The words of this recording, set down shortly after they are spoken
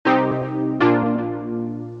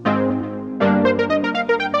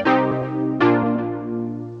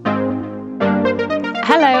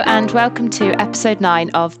Hello and welcome to episode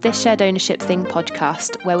 9 of This Shared Ownership Thing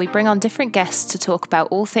podcast, where we bring on different guests to talk about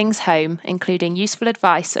all things home, including useful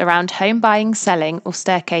advice around home buying, selling or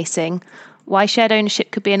staircasing, why shared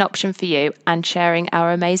ownership could be an option for you, and sharing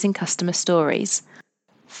our amazing customer stories.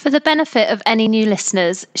 For the benefit of any new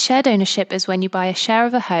listeners, shared ownership is when you buy a share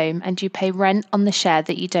of a home and you pay rent on the share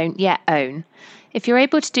that you don't yet own. If you're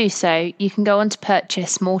able to do so, you can go on to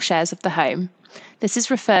purchase more shares of the home. This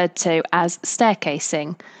is referred to as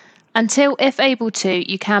staircasing. Until, if able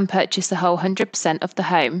to, you can purchase the whole 100% of the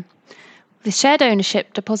home. With shared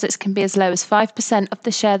ownership, deposits can be as low as 5% of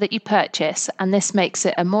the share that you purchase, and this makes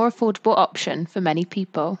it a more affordable option for many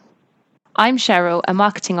people. I'm Cheryl, a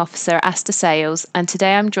marketing officer at Asta Sales, and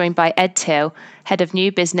today I'm joined by Ed Till, Head of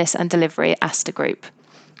New Business and Delivery at Asta Group.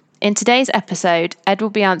 In today's episode, Ed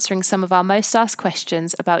will be answering some of our most asked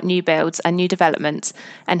questions about new builds and new developments,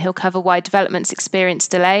 and he'll cover why developments experience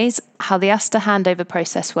delays, how the Asta handover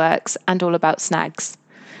process works, and all about snags.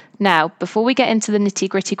 Now, before we get into the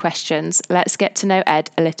nitty-gritty questions, let's get to know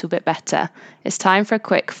Ed a little bit better. It's time for a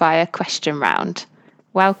quick fire question round.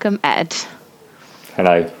 Welcome, Ed.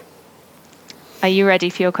 Hello. Are you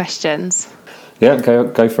ready for your questions? Yeah,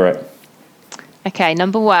 go for it. Okay,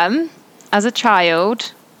 number 1. As a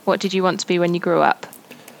child, what did you want to be when you grew up?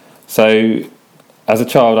 So, as a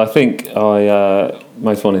child, I think I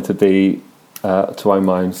most wanted to be to own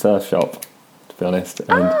my own surf shop, to be honest.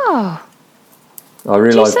 And I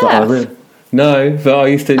realised that no, but I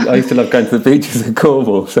used to love going to the beaches in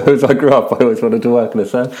Cornwall. So as I grew up, I always wanted to work in a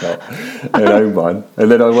surf shop and own one. And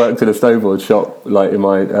then I worked in a snowboard shop like in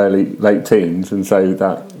my late teens, and so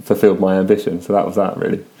that fulfilled my ambition. So that was that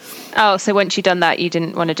really. Oh, so once you'd done that, you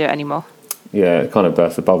didn't want to do it anymore? Yeah, it kind of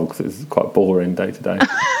burst the bubble because it's quite boring day to day.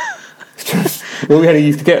 Well, we only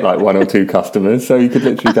used to get like 1 or 2 customers, so you could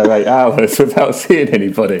literally go 8 hours without seeing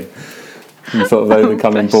anybody. You sort of only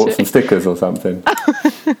come and bought some stickers or something.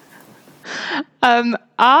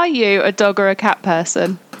 Are you a dog or a cat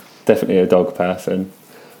person? Definitely a dog person.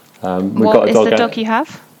 What is the dog you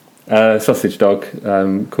have? A sausage dog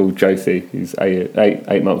called Josie, who's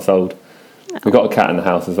eight months old. We've got a cat in the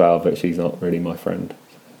house as well, but she's not really my friend.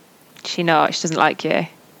 She doesn't like you?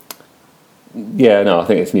 Yeah, no, I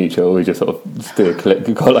think it's mutual. We just sort of do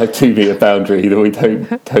we've got like 2 metre boundary that we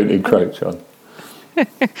don't encroach on.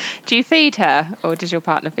 Do you feed her, or does your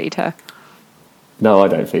partner feed her? No, I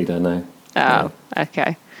don't feed her, no. Oh, no.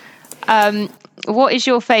 Okay. What is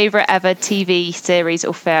your favourite ever TV series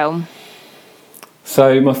or film?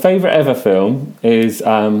 So my favourite ever film is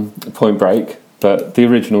Point Break, but the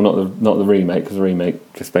original, not the remake, because the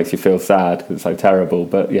remake just makes you feel sad because it's so terrible.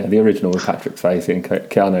 But yeah, the original with Patrick Swayze and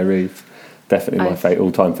Keanu Reeves, definitely my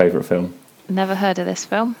all-time favourite film. Never heard of this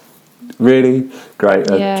film. Really? Great.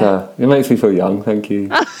 Yeah. It makes me feel young, thank you.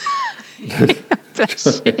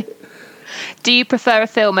 Bless you. Do you prefer a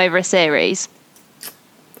film over a series?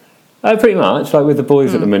 Pretty much. Like with the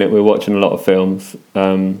boys at the minute, we're watching a lot of films,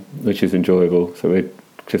 which is enjoyable. So we're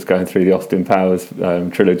just going through the Austin Powers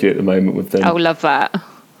trilogy at the moment with them. Oh, love that.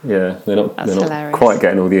 Yeah, they're not quite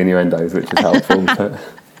getting all the innuendos, which is helpful. But.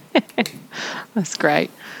 That's great.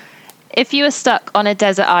 If you were stuck on a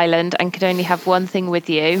desert island and could only have one thing with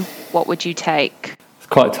you, what would you take? It's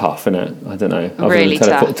quite tough, isn't it? I don't know. Really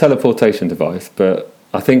tough. Teleportation device, but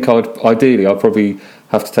I think I'd probably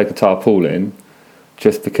have to take a tarpaulin,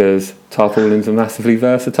 just because tarpaulins are massively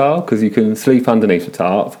versatile, because you can sleep underneath a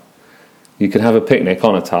tarp, you can have a picnic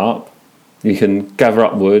on a tarp, you can gather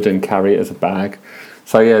up wood and carry it as a bag.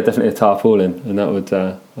 So yeah, definitely a tarpaulin, and that would,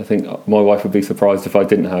 I think my wife would be surprised if I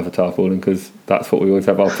didn't have a tarpaulin, because that's what we always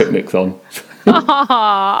have our picnics on.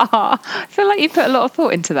 I feel like you put a lot of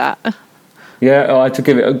thought into that. Yeah, I had to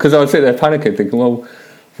give it, because I was sitting there panicking, thinking, well,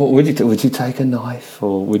 what would you do? Would you take a knife,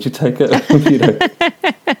 or would you take a,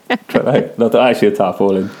 But no, not actually a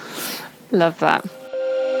tarpaulin. Love that.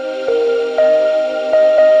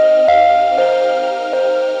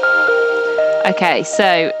 Okay,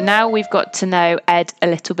 so now we've got to know Ed a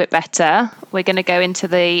little bit better. We're going to go into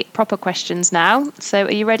the proper questions now. So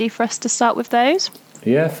are you ready for us to start with those?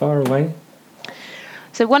 Yeah, far away.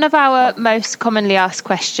 So one of our most commonly asked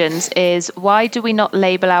questions is, why do we not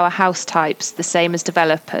label our house types the same as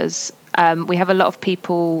developers? We have a lot of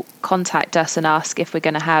people contact us and ask if we're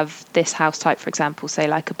going to have this house type, for example, say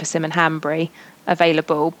like a Persimmon Hanbury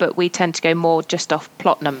available, but we tend to go more just off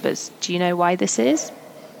plot numbers. Do you know why this is?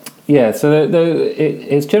 Yeah, so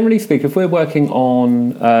it's generally speaking, if we're working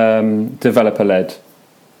on developer-led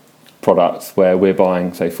products where we're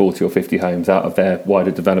buying, say, 40 or 50 homes out of their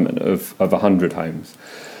wider development of 100 homes,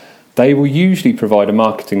 they will usually provide a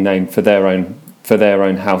marketing name for their own for their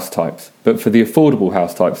own house types. But for the affordable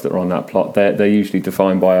house types that are on that plot, they're usually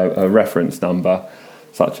defined by a reference number,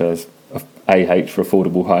 such as AH for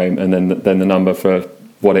affordable home, and then the number for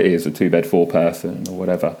what it is, a 2-bed 4-person or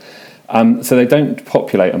whatever. So they don't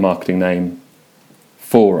populate a marketing name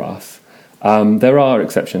for us. There are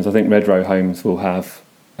exceptions. I think Redrow Homes will have,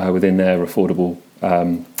 within their affordable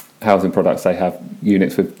housing products, they have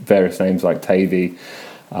units with various names like Tavy,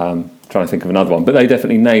 trying to think of another one, but they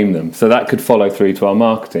definitely name them. So that could follow through to our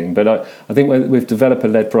marketing. But I think with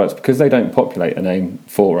developer-led products, because they don't populate a name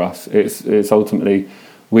for us, it's ultimately,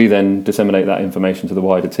 we then disseminate that information to the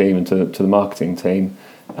wider team and to the marketing team,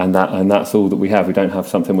 and that's all that we have. We don't have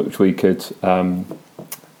something which we could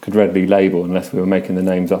readily label unless we were making the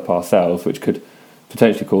names up ourselves, which could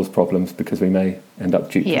potentially cause problems because we may end up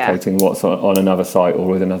duplicating what's on another site or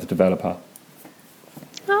with another developer.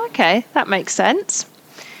 Okay, that makes sense.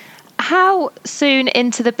 How soon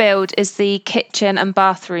into the build is the kitchen and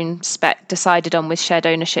bathroom spec decided on with shared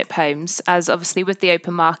ownership homes? As obviously with the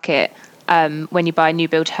open market, when you buy a new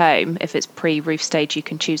build home, if it's pre-roof stage, you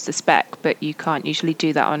can choose the spec, but you can't usually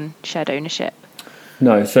do that on shared ownership.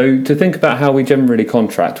 No, so to think about how we generally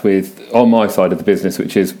contract with, on my side of the business,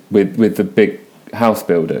 which is with the big house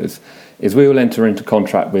builders, is we will enter into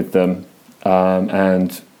contract with them,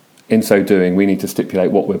 and in so doing, we need to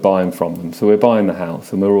stipulate what we're buying from them. So we're buying the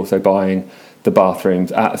house, and we're also buying the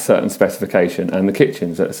bathrooms at a certain specification and the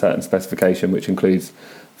kitchens at a certain specification, which includes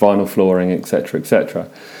vinyl flooring, etc., etc.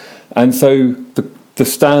 And so the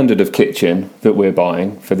standard of kitchen that we're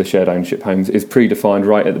buying for the shared ownership homes is predefined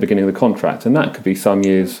right at the beginning of the contract, and that could be some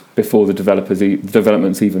years before the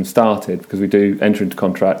development's even started, because we do enter into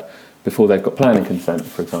contract before they've got planning consent,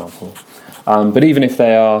 for example. But even if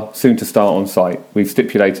they are soon to start on site, we've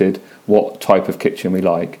stipulated what type of kitchen we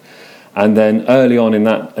like. And then early on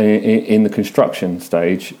in the construction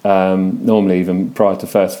stage, normally even prior to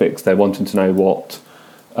first fix, they're wanting to know what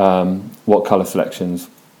colour selections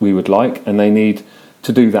we would like, and they need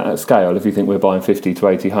to do that at scale. If you think we're buying 50 to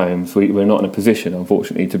 80 homes, we're not in a position,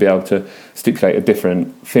 unfortunately, to be able to stipulate a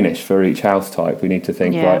different finish for each house type. We need to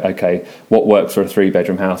think, right, okay, what works for a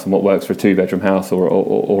 3-bedroom house and what works for a 2-bedroom house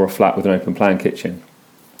or a flat with an open plan kitchen.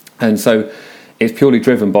 And so it's purely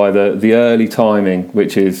driven by the early timing,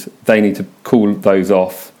 which is they need to call those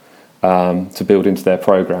off to build into their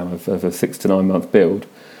programme of a 6 to 9 month build.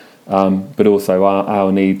 But also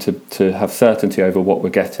our need to have certainty over what we're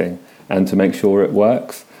getting and to make sure it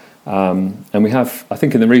works. And we have, I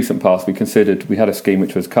think in the recent past, we had a scheme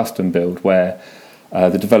which was custom build, where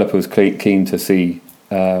the developer was keen to see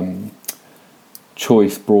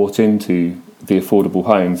choice brought into the affordable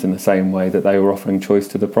homes in the same way that they were offering choice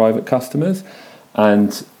to the private customers.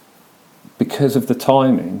 And because of the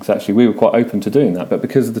timings, actually, we were quite open to doing that, but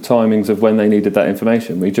because of the timings of when they needed that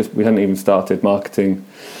information, we hadn't even started marketing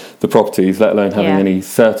the properties, let alone having any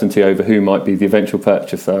certainty over who might be the eventual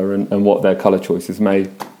purchaser and what their colour choices may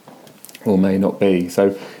or may not be.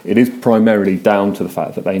 So it is primarily down to the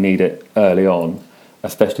fact that they need it early on,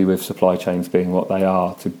 especially with supply chains being what they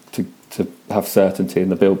are, to have certainty in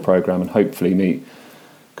the build programme and hopefully meet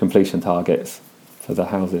completion targets for the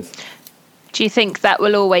houses. Do you think that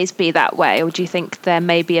will always be that way, or do you think there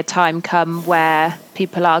may be a time come where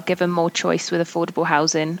people are given more choice with affordable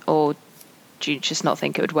housing, or do you just not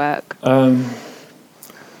think it would work?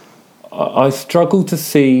 I struggle to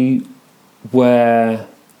see where,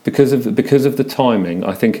 because of the timing,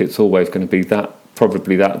 I think it's always going to be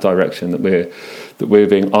probably that direction that we're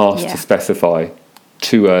being asked to specify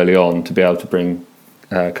too early on to be able to bring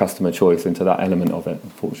customer choice into that element of it,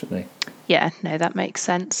 unfortunately. Yeah, no, that makes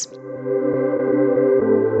sense.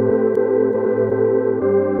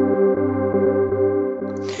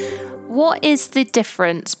 What is the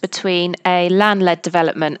difference between a land-led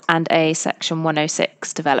development and a Section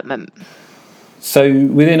 106 development? So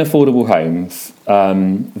within affordable homes,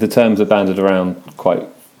 the terms are banded around quite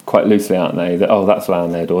loosely, aren't they? That's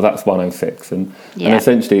land-led or that's 106. And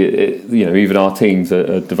essentially, even our teams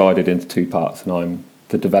are divided into two parts, and I'm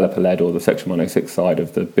the developer-led or the Section 106 side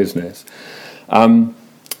of the business. And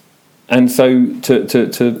so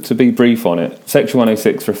to be brief on it, Section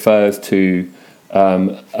 106 refers to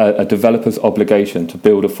a developer's obligation to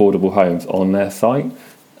build affordable homes on their site.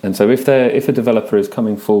 And so if a developer is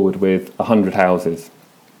coming forward with 100 houses,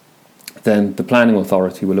 then the planning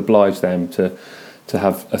authority will oblige them to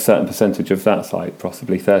have a certain percentage of that site,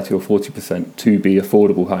 possibly 30 or 40%, to be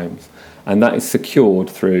affordable homes. And that is secured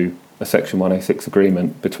through a Section 106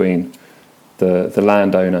 agreement between the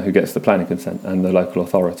landowner who gets the planning consent and the local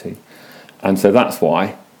authority. And so that's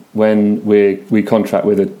why when we contract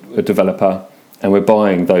with a developer and we're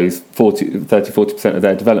buying those 40% of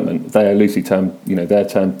their development, they are loosely termed, they're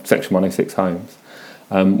termed Section 106 homes.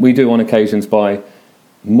 We do on occasions buy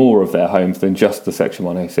more of their homes than just the Section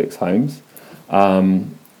 106 homes,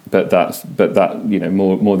 but that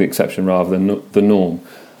more the exception rather than the norm.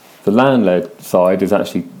 The land-led side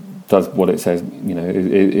does what it says,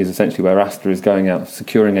 is essentially where Asta is going out,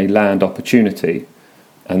 securing a land opportunity,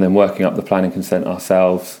 and then working up the planning consent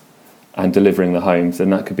ourselves and delivering the homes.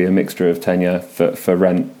 And that could be a mixture of tenure for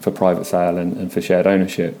rent, for private sale, and for shared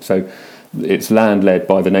ownership. So it's land-led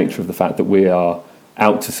by the nature of the fact that we are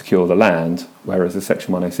out to secure the land, whereas the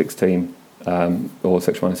Section 106 team or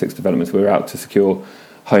Section 106 developments, we're out to secure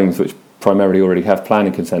homes which primarily already have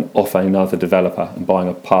planning consent off another developer and buying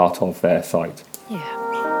a part of their site. Yeah.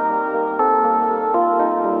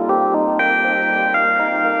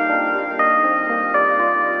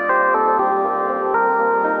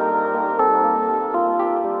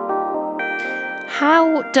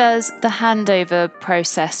 How does the handover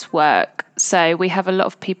process work? So we have a lot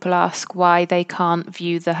of people ask why they can't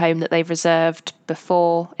view the home that they've reserved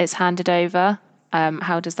before it's handed over.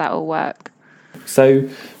 How does that all work? So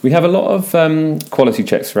we have a lot of quality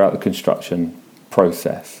checks throughout the construction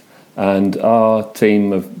process, and our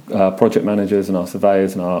team of project managers and our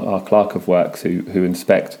surveyors and our clerk of works who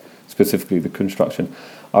inspect specifically the construction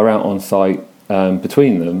are out on site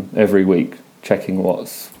between them every week, checking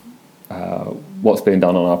what's being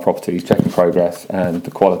done on our properties, checking progress and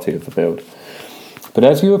the quality of the build. But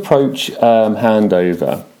as you approach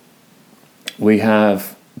handover, we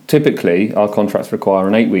have typically our contracts require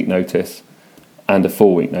an 8-week notice and a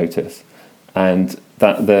 4-week notice, and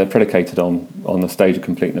that they're predicated on the stage of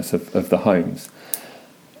completeness of the homes.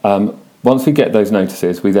 Once we get those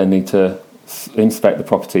notices, we then need to inspect the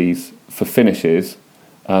properties for finishes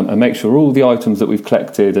and make sure all the items that we've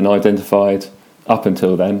collected and identified up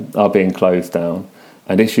until then are being closed down,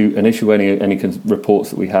 and issue any reports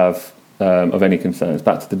that we have of any concerns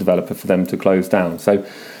back to the developer for them to close down. So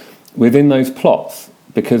within those plots,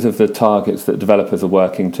 because of the targets that developers are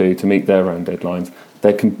working to meet their own deadlines,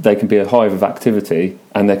 they can be a hive of activity,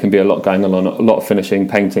 and there can be a lot going on, a lot of finishing,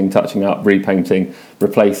 painting, touching up, repainting,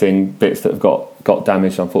 replacing bits that have got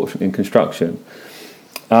damaged, unfortunately, in construction.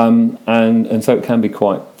 And so it can be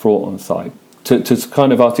quite fraught on site. To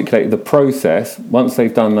kind of articulate the process, once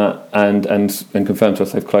they've done that and confirm to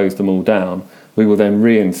us they've closed them all down, we will then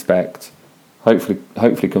re-inspect,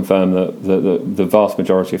 hopefully confirm that the vast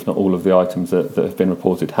majority, if not all of the items that have been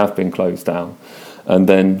reported have been closed down, and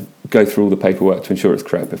then go through all the paperwork to ensure it's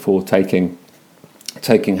correct before taking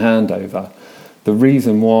handover. The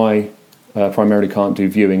reason why primarily can't do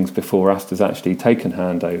viewings before Asta's actually taken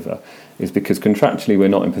handover is because contractually we're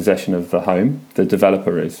not in possession of the home, the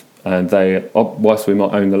developer is, and they, whilst we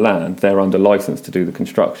might own the land, they're under licence to do the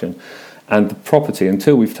construction, and the property,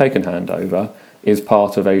 until we've taken handover, is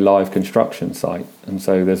part of a live construction site, and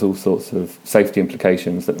so there's all sorts of safety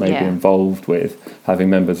implications that may be involved with having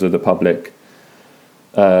members of the public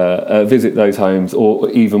visit those homes,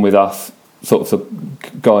 or even with us sort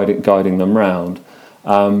of guiding them round.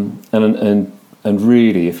 And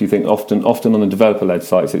really, if you think often on the developer-led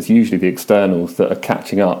sites, it's usually the externals that are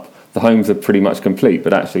catching up. The homes are pretty much complete,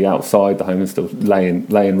 but actually outside the home is still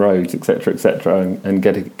laying roads, etc., and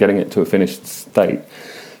getting it to a finished state.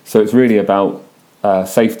 So it's really about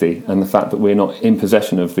safety and the fact that we're not in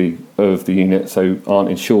possession of the unit, so aren't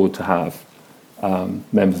insured to have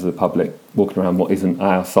members of the public walking around what isn't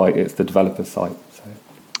our site, it's the developer's site. So.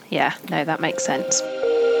 Yeah, no, that makes sense.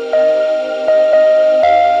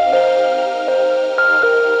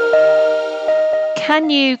 Can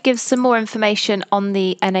you give some more information on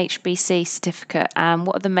the NHBC certificate and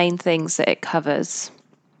what are the main things that it covers?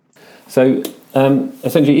 So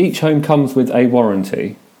essentially each home comes with a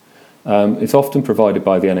warranty. It's often provided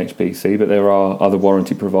by the NHBC, but there are other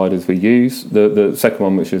warranty providers we use. The second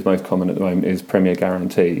one, which is most common at the moment, is Premier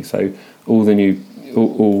Guarantee. So all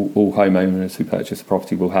homeowners who purchase a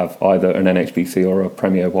property will have either an NHBC or a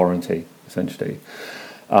Premier warranty, essentially.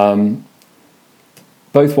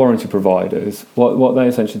 Both warranty providers, what they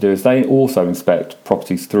essentially do is they also inspect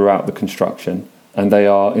properties throughout the construction, and they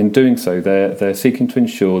are, in doing so, they're seeking to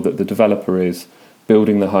ensure that the developer is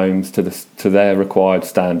building the homes to their required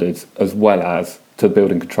standards, as well as to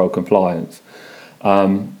building control compliance.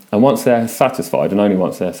 And once they're satisfied, and only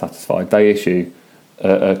once they're satisfied, they issue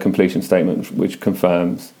a completion statement which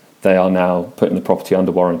confirms they are now putting the property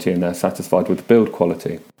under warranty and they're satisfied with the build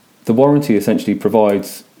quality. The warranty essentially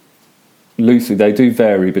provides, loosely, they do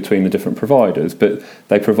vary between the different providers, but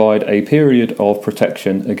they provide a period of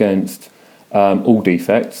protection against all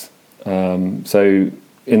defects. So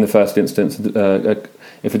in the first instance,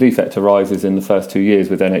 if a defect arises in the first 2 years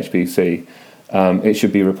with NHBC, it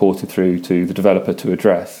should be reported through to the developer to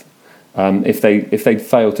address. If they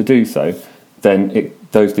fail to do so, then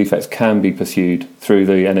those defects can be pursued through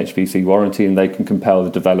the NHBC warranty, and they can compel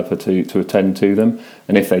the developer to attend to them.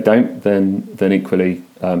 And if they don't, then equally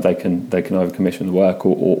they can either commission the work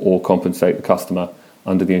or compensate the customer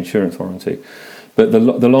under the insurance warranty. But the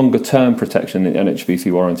longer term protection the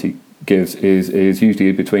NHBC warranty gives is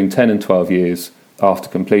usually between 10 and 12 years after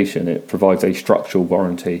completion. It provides a structural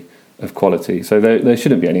warranty of quality. So there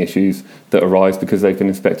shouldn't be any issues that arise because they've been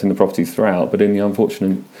inspecting the properties throughout. But in the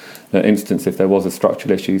unfortunate instance, if there was a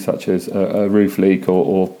structural issue such as a roof leak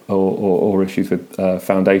or issues with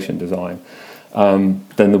foundation design,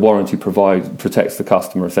 then the warranty protects the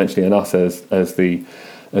customer essentially, and us as the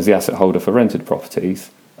asset holder for rented properties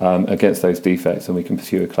against those defects, and we can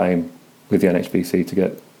pursue a claim with the NHBC to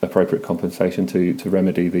get appropriate compensation to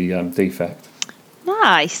remedy the defect.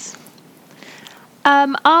 Nice.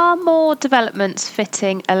 Are more developments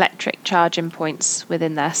fitting electric charging points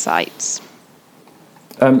within their sites?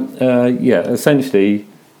 Essentially,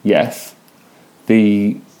 yes.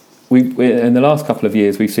 We in the last couple of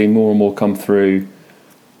years we've seen more and more come through,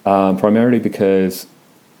 primarily because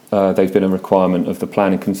they've been a requirement of the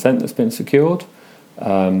planning consent that's been secured,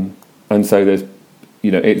 and so there's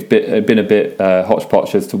it's been a bit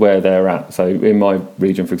hodgepodge as to where they're at. So in my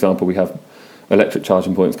region, for example, we have electric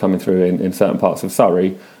charging points coming through in certain parts of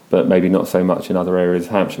Surrey, but maybe not so much in other areas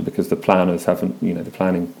of Hampshire because the planners haven't, the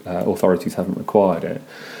planning authorities haven't required it.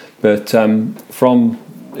 But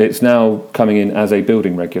it's now coming in as a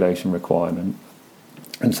building regulation requirement,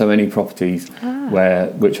 and so any properties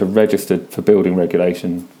which are registered for building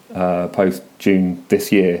regulation post June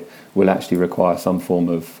this year will actually require some form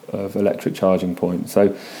of electric charging point.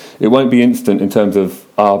 So it won't be instant in terms of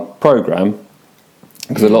our programme,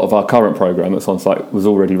 because a lot of our current programme that's on site was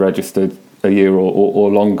already registered a year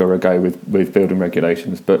or longer ago with building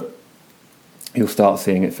regulations, but you'll start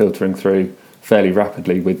seeing it filtering through fairly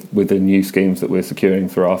rapidly with the new schemes that we're securing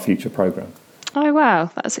through our future programme. Oh wow,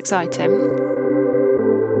 that's exciting.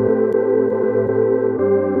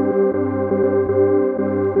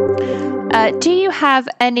 Do you have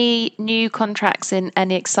any new contracts in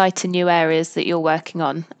any exciting new areas that you're working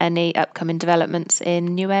on? Any upcoming developments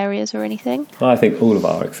in new areas or anything? I think all of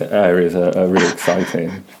our areas are really exciting,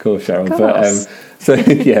 of course, Sharon. Of course.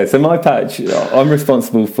 But so my patch, I'm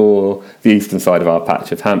responsible for the eastern side of our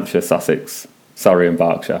patch of Hampshire, Sussex, Surrey, and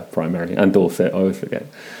Berkshire primarily, and Dorset. I always forget.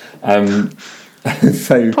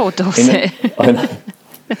 Poor Dorset.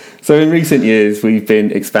 So in recent years, we've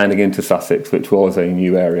been expanding into Sussex, which was a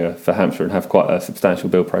new area for Hampshire, and have quite a substantial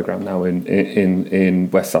build programme now in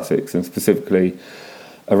West Sussex, and specifically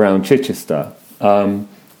around Chichester.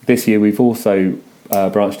 This year, we've also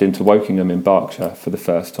branched into Wokingham in Berkshire for the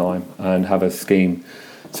first time, and have a scheme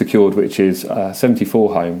secured, which is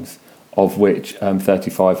 74 homes, of which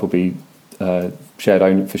 35 will be shared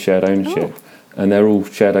ownership, and they're all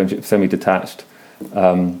shared ownership, semi-detached.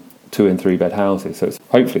 2 and 3 bed houses, so it's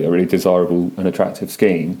hopefully a really desirable and attractive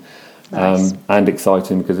scheme. Nice. And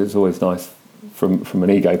exciting, because it's always nice from an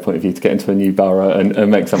ego point of view to get into a new borough and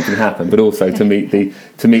make something happen, but also to meet the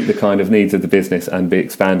kind of needs of the business and be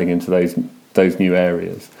expanding into those new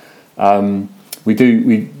areas.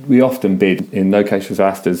 We often bid in locations of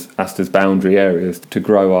Aster's boundary areas to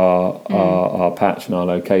grow our patch and our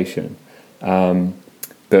location,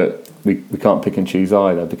 but we can't pick and choose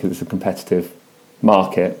either because it's a competitive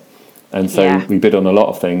market. And so we bid on a lot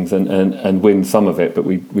of things and win some of it, but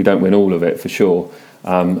we don't win all of it for sure.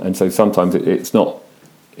 And so sometimes it's not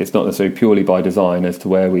necessarily purely by design as to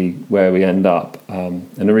where we end up.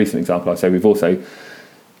 And a recent example, I say, we've also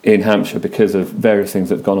in Hampshire, because of various things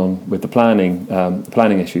that have gone on with the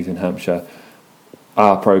planning issues in Hampshire,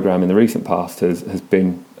 our programme in the recent past has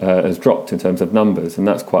dropped in terms of numbers, and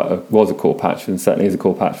that's was a core patch, and certainly is a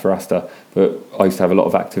core patch for Aster. But I used to have a lot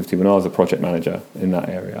of activity when I was a project manager in that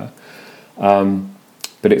area.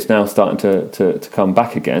 But it's now starting to come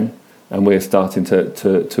back again, and we're starting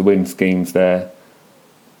to win schemes there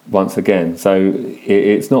once again. So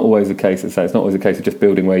it's not always a case of just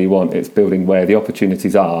building where you want. It's building where the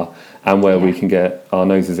opportunities are and where we can get our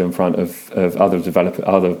noses in front of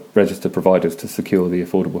other registered providers to secure the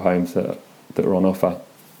affordable homes that are on offer.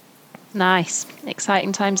 Nice,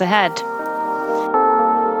 exciting times ahead.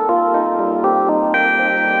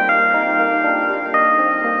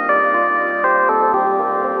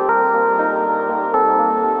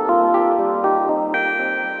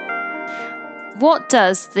 What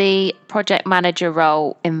does the project manager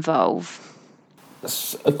role involve?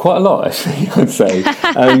 Quite a lot, actually, I'd say.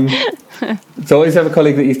 So I always have a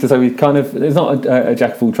colleague that used to say, it's not a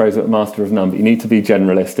jack of all trades but a master of none, but you need to be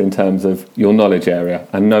generalist in terms of your knowledge area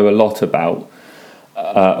and know a lot about,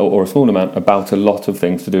 or a small amount about a lot of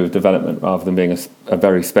things to do with development, rather than being a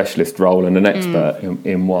very specialist role and an expert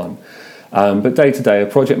in one. But day to day, a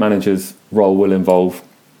project manager's role will involve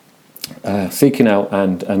seeking out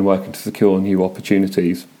and working to secure new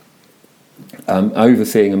opportunities,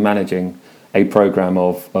 overseeing and managing a programme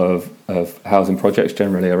of housing projects,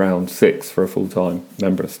 generally around 6 for a full-time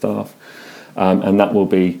member of staff, and that will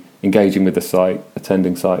be engaging with the site,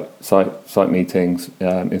 attending site meetings,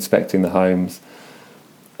 inspecting the homes,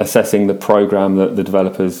 assessing the programme that the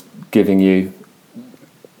developer's giving you,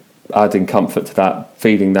 adding comfort to that,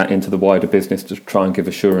 feeding that into the wider business to try and give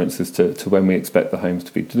assurance as to when we expect the homes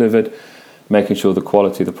to be delivered, making sure the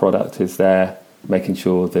quality of the product is there, making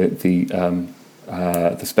sure that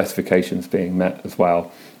the specifications being met as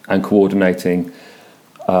well, and coordinating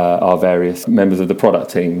our various members of the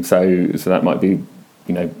product team. So that might be,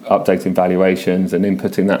 updating valuations and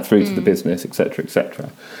inputting that through to the business, etc., etc.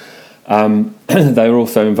 They are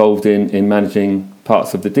also involved in managing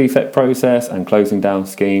parts of the defect process and closing down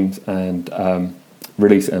schemes and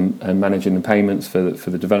release and managing the payments for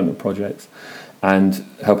the development projects, and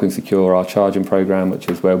helping secure our charging programme, which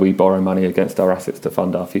is where we borrow money against our assets to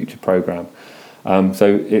fund our future programme. And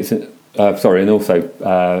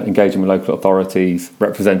also engaging with local authorities,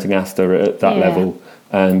 representing ASTA at that level,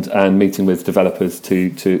 and meeting with developers to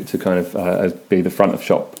kind of be the front of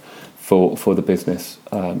shop for the business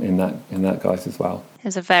in that guise as well.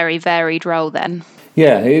 It's a very varied role then.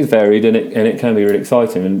 Yeah, it is varied, and it can be really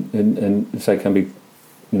exciting, and so it can be,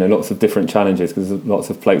 lots of different challenges because there's lots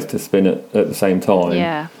of plates to spin at the same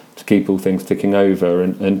time to keep all things ticking over.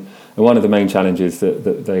 And one of the main challenges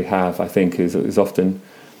that they have, I think, is often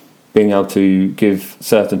being able to give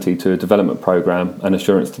certainty to a development programme and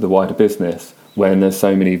assurance to the wider business when there's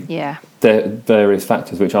so many various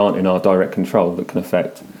factors which aren't in our direct control that can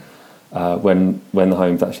affect when the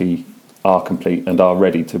homes actually are complete and are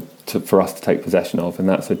ready for us to take possession of. And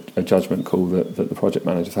that's a judgment call that the project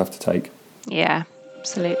managers have to take. Yeah,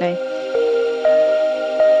 absolutely.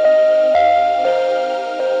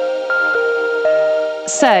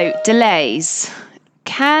 So, delays.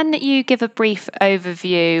 Can you give a brief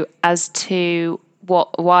overview as to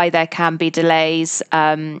why there can be delays,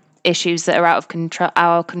 issues that are out of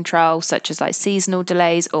our control, such as like seasonal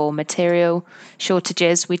delays or material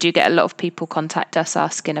shortages? We do get a lot of people contact us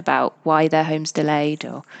asking about why their home's delayed,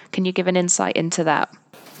 or can you give an insight into that?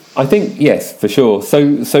 I think, yes, for sure.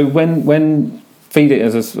 So when feeding,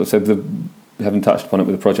 as I said, we haven't touched upon it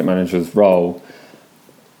with the project manager's role,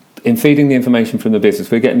 in feeding the information from the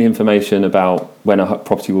business, we're getting the information about when a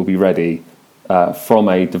property will be ready from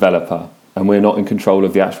a developer, and we're not in control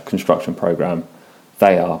of the actual construction programme.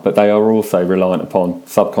 They are, but they are also reliant upon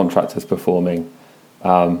subcontractors performing,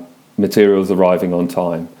 materials arriving on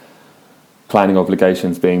time, planning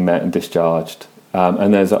obligations being met and discharged,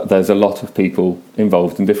 and there's a lot of people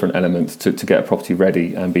involved in different elements to get a property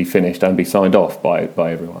ready and be finished and be signed off by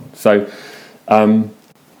everyone. So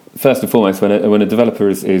first and foremost, when a developer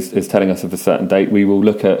is telling us of a certain date, we will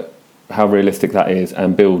look at how realistic that is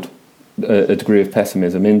and build a degree of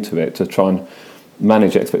pessimism into it to try and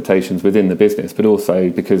manage expectations within the business, but also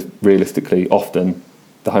because realistically often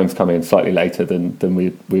the homes come in slightly later than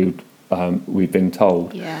we've been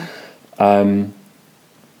told. Yeah.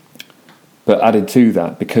 But added to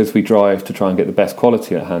that, because we drive to try and get the best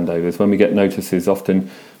quality at handovers, when we get notices,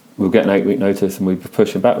 often we'll get an 8-week notice and we're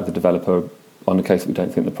pushing back with the developer on the case that we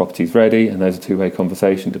don't think the property's ready, and there's a two-way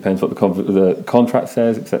conversation, depends what the contract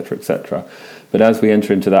says, etc., etc. But as we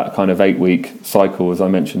enter into that kind of 8-week cycle, as I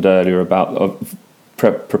mentioned earlier, about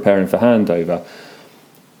preparing for handover,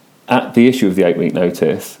 at the issue of the 8-week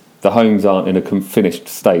notice, the homes aren't in a finished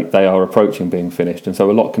state, they are approaching being finished, and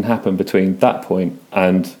so a lot can happen between that point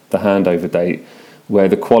and the handover date, where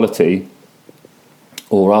the quality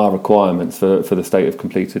or our requirements for the state of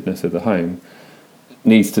completedness of the home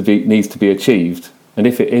needs to be achieved. And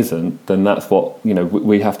if it isn't, then that's what,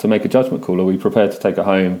 we have to make a judgment call. Are we prepared to take a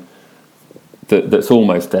home that's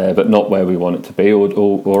almost there but not where we want it to be,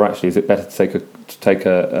 or actually is it better to take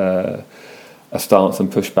a stance and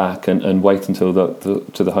push back and wait until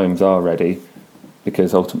the homes are ready,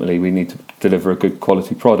 because ultimately we need to deliver a good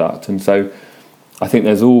quality product. And so I think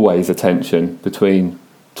there's always a tension between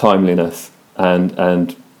timeliness and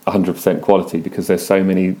 100% quality, because there's so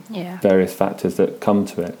many various factors that come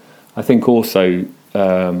to it. I think also,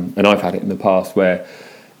 and I've had it in the past, where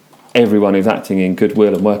everyone is acting in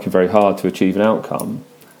goodwill and working very hard to achieve an outcome,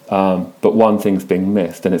 but one thing's being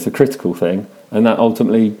missed, and it's a critical thing, and that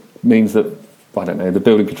ultimately means that, I don't know, the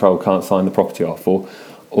building control can't sign the property off, or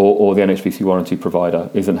the NHBC warranty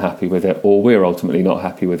provider isn't happy with it, or we're ultimately not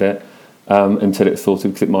happy with it until it's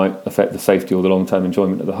sorted, because it might affect the safety or the long-term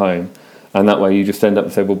enjoyment of the home. And that way you just end up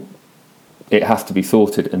and say, well, it has to be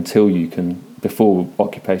sorted until you can, before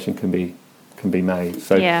occupation can be made.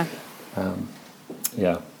 So there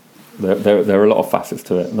are a lot of facets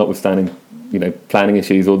to it, notwithstanding, planning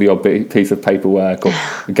issues or the odd piece of paperwork or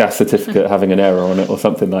a gas certificate having an error on it or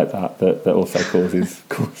something like that also causes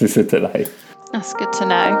a delay. That's good to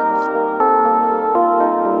know.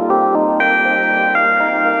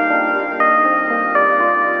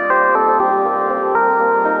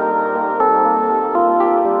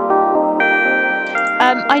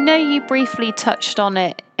 I know you briefly touched on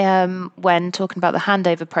it when talking about the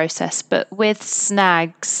handover process, but with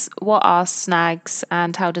snags, what are snags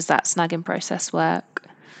and how does that snagging process work?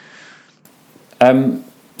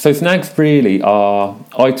 So snags really are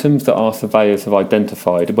items that our surveyors have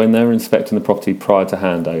identified when they're inspecting the property prior to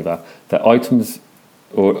handover. They're items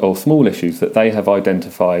or small issues that they have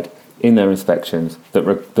identified in their inspections that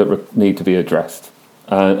need to be addressed.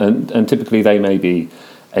 And typically they may be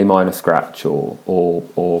a minor scratch or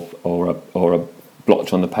a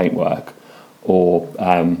blotch on the paintwork, or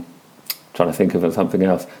trying to think of something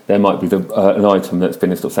else. There might be an item that's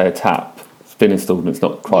been installed, say a tap. It's been installed and it's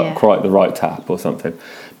not quite the right tap or something.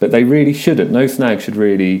 But they really shouldn't. No snag should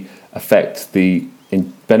really affect the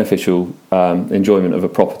beneficial enjoyment of a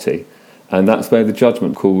property. And that's where the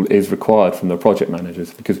judgment call is required from the project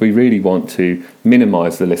managers, because we really want to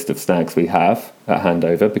minimise the list of snags we have at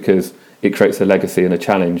handover, because it creates a legacy and a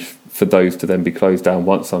challenge for those to then be closed down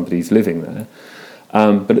once somebody's living there.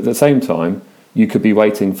 But at the same time, you could be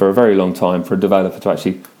waiting for a very long time for a developer to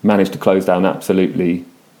actually manage to close down absolutely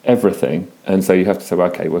everything. And so you have to say,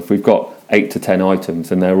 okay, well, if we've got 8 to 10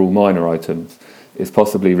 items and they're all minor items, it's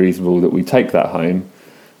possibly reasonable that we take that home,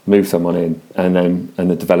 move someone in, and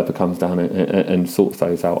the developer comes down and sorts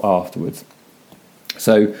those out afterwards.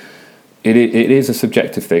 So it is a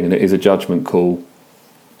subjective thing, and it is a judgment call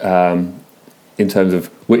in terms of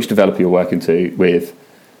which developer you're working with,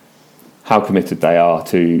 how committed they are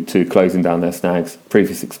to closing down their snags,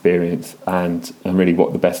 previous experience, and really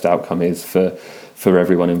what the best outcome is for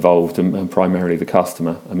everyone involved, and primarily the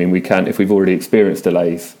customer. I mean, if we've already experienced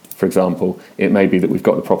delays, for example, it may be that we've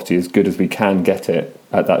got the property as good as we can get it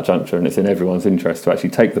at that juncture, and it's in everyone's interest to actually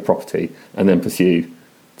take the property and then pursue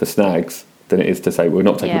the snags than it is to say we're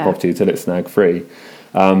not taking the property until it's snag free.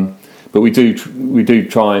 But we do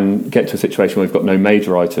try and get to a situation where we've got no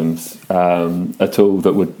major items at all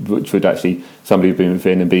which would actually somebody would move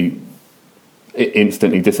in and be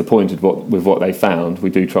instantly disappointed with what they found. We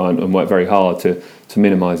do try and work very hard to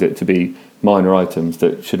minimise it to be minor items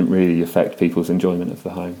that shouldn't really affect people's enjoyment of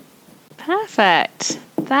the home. Perfect.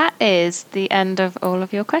 That is the end of all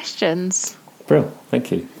of your questions. Brilliant.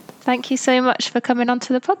 Thank you. Thank you so much for coming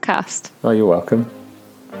onto the podcast. Oh, you're welcome.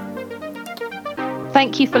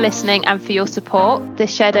 Thank you for listening and for your support.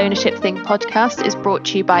 This Shared Ownership Thing podcast is brought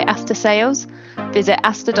to you by Aster Sales. Visit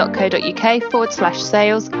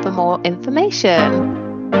aster.co.uk/sales for more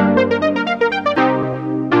information.